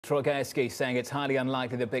Troy Gayeski saying it's highly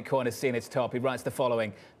unlikely that Bitcoin has seen its top. He writes the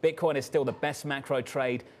following: Bitcoin is still the best macro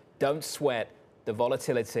trade. Don't sweat the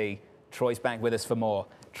volatility. Troy's back with us for more.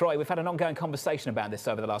 Troy, we've had an ongoing conversation about this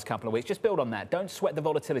over the last couple of weeks. Just build on that. Don't sweat the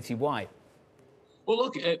volatility. Why? Well,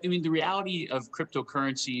 look, I mean, the reality of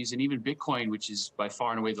cryptocurrencies and even Bitcoin, which is by far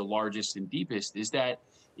and away the largest and deepest, is that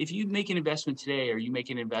if you make an investment today or you make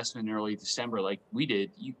an investment in early December, like we did,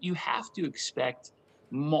 you have to expect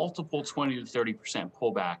multiple 20 to 30%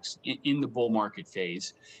 pullbacks in the bull market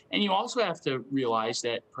phase. And you also have to realize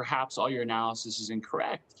that perhaps all your analysis is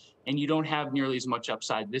incorrect and you don't have nearly as much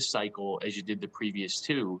upside this cycle as you did the previous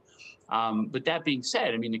two. But that being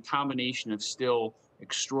said, I mean, the combination of still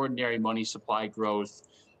extraordinary money supply growth.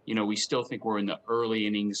 We still think we're in the early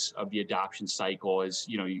innings of the adoption cycle, as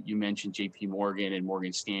you mentioned JP Morgan and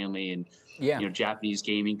Morgan Stanley and Japanese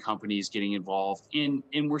gaming companies getting involved. And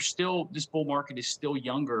we're still, this bull market is still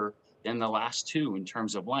younger than the last two in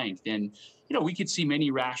terms of length. And we could see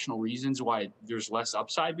many rational reasons why there's less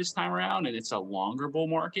upside this time around, and it's a longer bull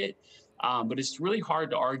market. But it's really hard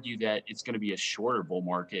to argue that it's going to be a shorter bull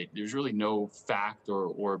market. There's really no fact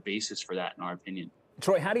or basis for that, in our opinion.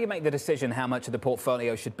 Troy, how do you make the decision how much of the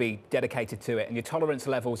portfolio should be dedicated to it, and your tolerance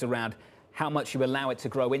levels around how much you allow it to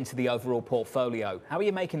grow into the overall portfolio? How are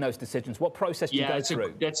you making those decisions? What process do you go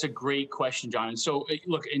through? That's a great question, John. And so,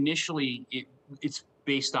 look, initially, it's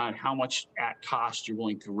based on how much at cost you're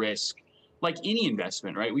willing to risk. Like any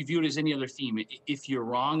investment, right? We view it as any other theme. If you're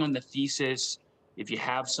wrong on the thesis, if you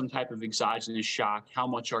have some type of exogenous shock, how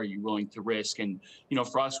much are you willing to risk? And,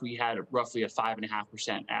 for us, we had roughly a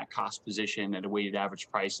 5.5% at cost position at a weighted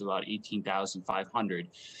average price of about 18,500.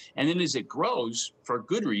 And then as it grows, for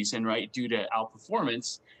good reason, right, due to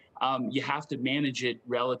outperformance, you have to manage it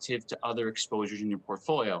relative to other exposures in your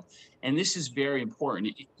portfolio. And this is very important.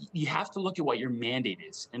 You have to look at what your mandate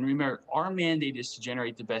is. And remember, our mandate is to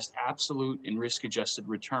generate the best absolute and risk-adjusted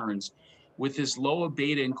returns with as low a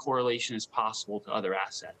beta and correlation as possible to other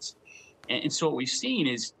assets. And so what we've seen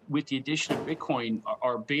is with the addition of Bitcoin,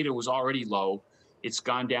 our beta was already low. It's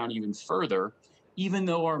gone down even further, even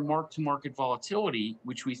though our mark-to-market volatility,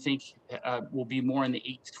 which we think will be more in the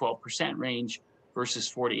 8 to 12% range versus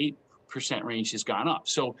 4 to 8% range, has gone up.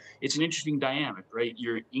 So it's an interesting dynamic, right?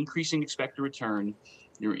 You're increasing expected return,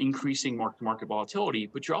 you're increasing mark-to-market volatility,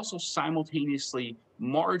 but you're also simultaneously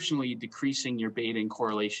marginally decreasing your beta and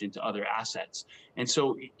correlation to other assets. And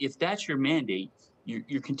so if that's your mandate,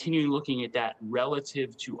 you're continuing looking at that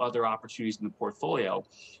relative to other opportunities in the portfolio.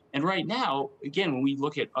 And right now, again, when we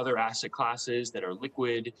look at other asset classes that are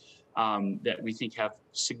liquid, that we think have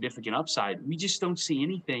significant upside, we just don't see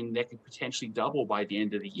anything that could potentially double by the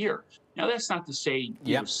end of the year. Now, that's not to say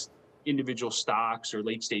individual stocks or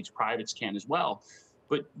late-stage privates can as well.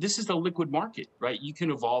 But this is the liquid market, right? You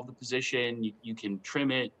can evolve the position, you can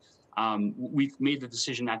trim it. We've made the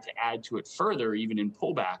decision not to add to it further, even in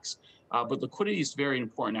pullbacks. But liquidity is a very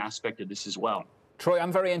important aspect of this as well. Troy,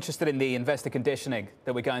 I'm very interested in the investor conditioning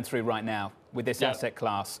that we're going through right now with this asset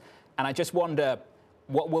class. And I just wonder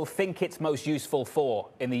what we'll think it's most useful for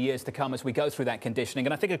in the years to come as we go through that conditioning.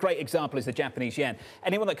 And I think a great example is the Japanese yen.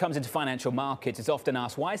 Anyone that comes into financial markets is often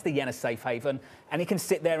asked, why is the yen a safe haven? And you can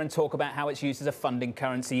sit there and talk about how it's used as a funding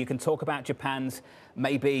currency. You can talk about Japan's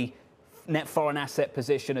maybe net foreign asset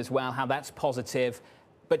position as well, how that's positive.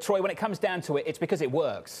 But Troy, when it comes down to it, it's because it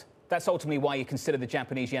works. That's ultimately why you consider the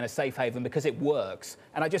Japanese yen a safe haven, because it works.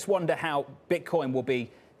 And I just wonder how Bitcoin will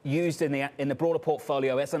be used in the broader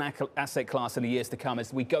portfolio as an asset class in the years to come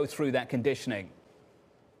as we go through that conditioning.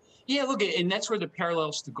 Yeah, look, and that's where the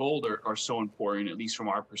parallels to gold are so important, at least from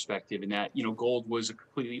our perspective, in that, gold was a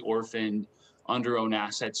completely orphaned, under-owned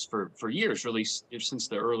assets for years, really since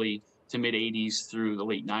the early to mid 80s through the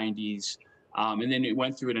late 90s. And then it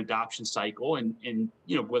went through an adoption cycle, and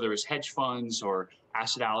whether it was hedge funds or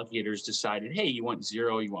asset allocators decided, hey, you want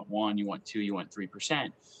 0, you want 1, you want 2, you want 3%.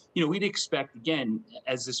 We'd expect, again,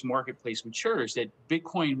 as this marketplace matures, that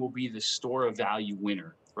Bitcoin will be the store of value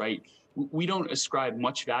winner, right? We don't ascribe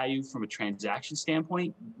much value from a transaction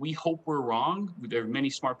standpoint. We hope we're wrong. There are many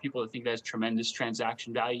smart people that think that has tremendous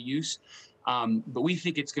transaction value use. But we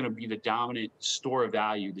think it's going to be the dominant store of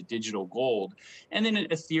value, the digital gold. And then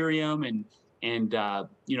Ethereum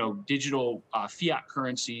and digital fiat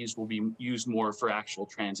currencies will be used more for actual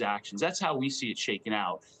transactions. That's how we see it shaken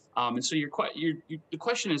out. And so the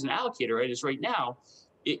question as an allocator, right, is right now,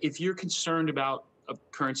 if you're concerned about a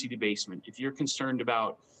currency debasement, if you're concerned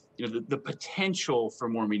about the potential for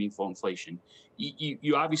more meaningful inflation,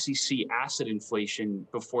 you obviously see asset inflation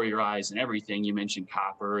before your eyes and everything. You mentioned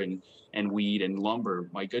copper and wheat and lumber.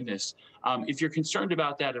 My goodness, if you're concerned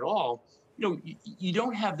about that at all, you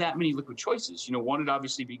don't have that many liquid choices. One would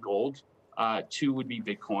obviously be gold. Two would be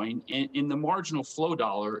Bitcoin. And the marginal flow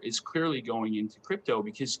dollar is clearly going into crypto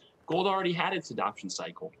because gold already had its adoption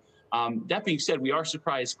cycle. That being said, we are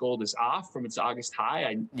surprised gold is off from its August high.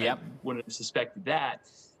 I wouldn't have suspected that.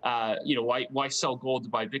 Why sell gold to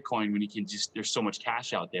buy Bitcoin when you can there's so much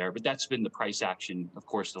cash out there? But that's been the price action, of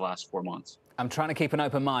course, the last 4 months. I'm trying to keep an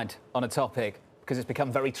open mind on a topic because it's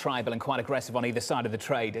become very tribal and quite aggressive on either side of the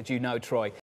trade, as you know, Troy.